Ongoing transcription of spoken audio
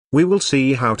We will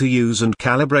see how to use and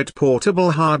calibrate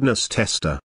portable hardness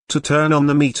tester. To turn on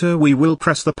the meter we will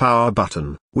press the power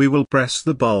button. We will press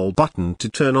the bulb button to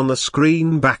turn on the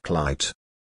screen backlight.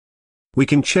 We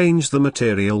can change the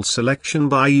material selection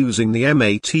by using the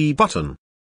MAT button.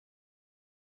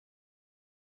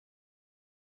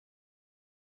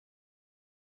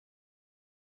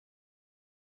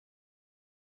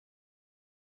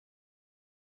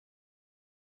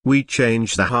 We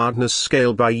change the hardness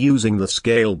scale by using the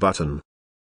scale button.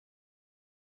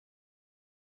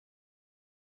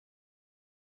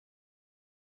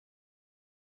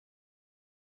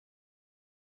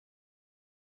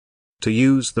 To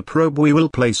use the probe we will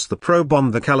place the probe on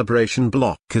the calibration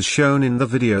block as shown in the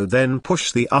video, then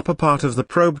push the upper part of the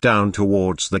probe down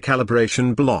towards the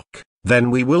calibration block,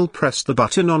 then we will press the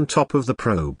button on top of the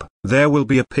probe. There will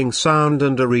be a ping sound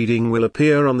and a reading will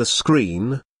appear on the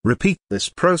screen. Repeat this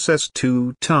process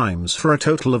 2 times for a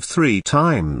total of 3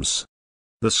 times.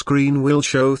 The screen will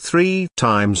show 3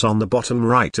 times on the bottom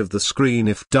right of the screen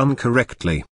if done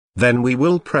correctly. Then we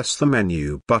will press the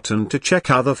menu button to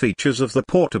check other features of the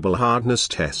portable hardness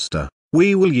tester.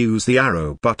 We will use the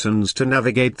arrow buttons to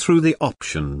navigate through the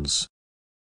options.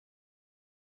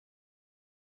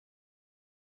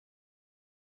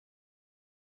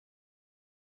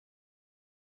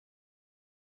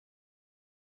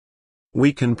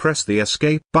 We can press the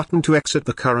escape button to exit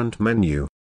the current menu.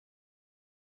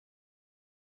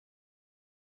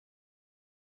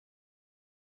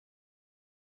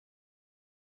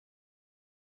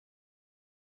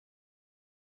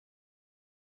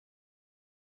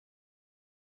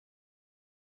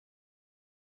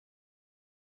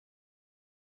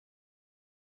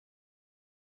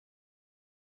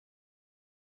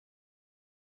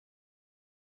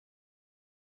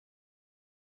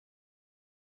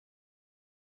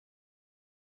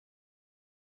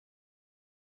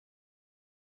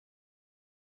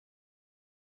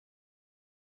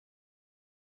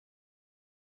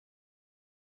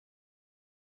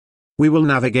 We will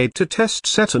navigate to test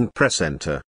set and press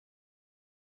enter.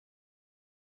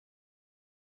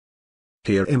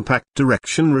 Here impact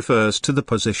direction refers to the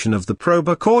position of the probe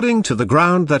according to the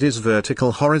ground, that is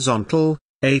vertical, horizontal,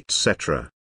 etc.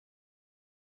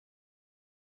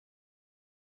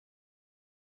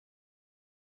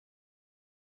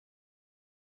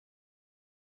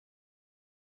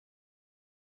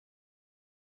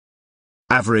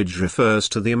 Average refers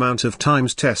to the amount of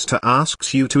times tester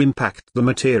asks you to impact the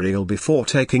material before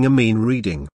taking a mean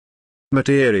reading.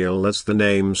 Material, as the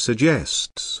name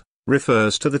suggests,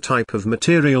 refers to the type of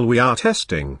material we are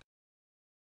testing.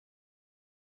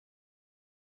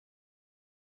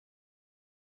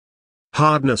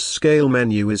 Hardness scale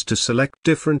menu is to select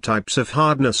different types of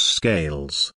hardness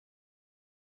scales.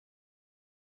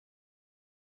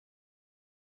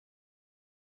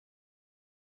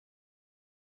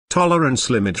 Tolerance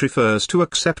limit refers to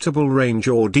acceptable range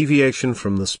or deviation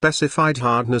from the specified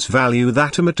hardness value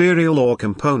that a material or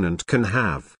component can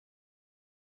have.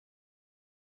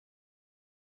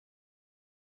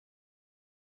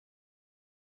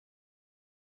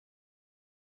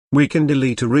 We can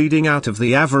delete a reading out of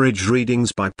the average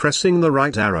readings by pressing the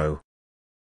right arrow.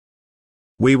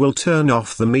 We will turn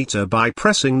off the meter by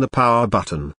pressing the power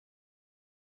button.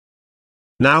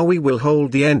 Now we will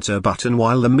hold the enter button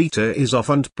while the meter is off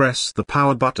and press the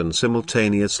power button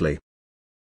simultaneously.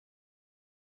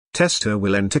 Tester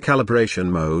will enter calibration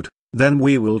mode, then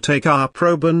we will take our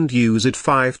probe and use it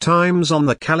 5 times on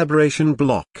the calibration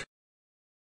block.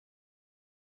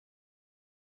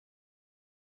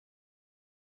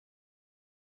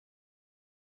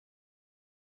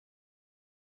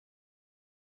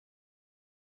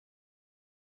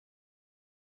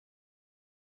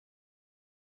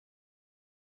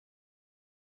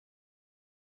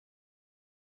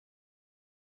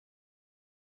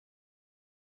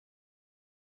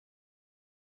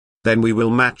 Then we will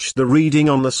match the reading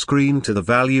on the screen to the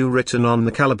value written on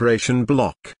the calibration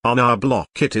block. On our block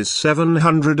it is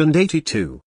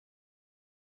 782.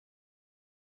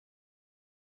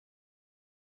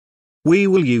 We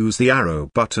will use the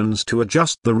arrow buttons to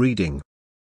adjust the reading.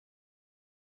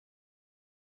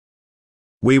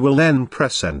 We will then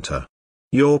press enter.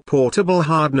 Your portable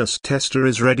hardness tester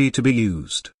is ready to be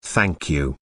used. Thank you.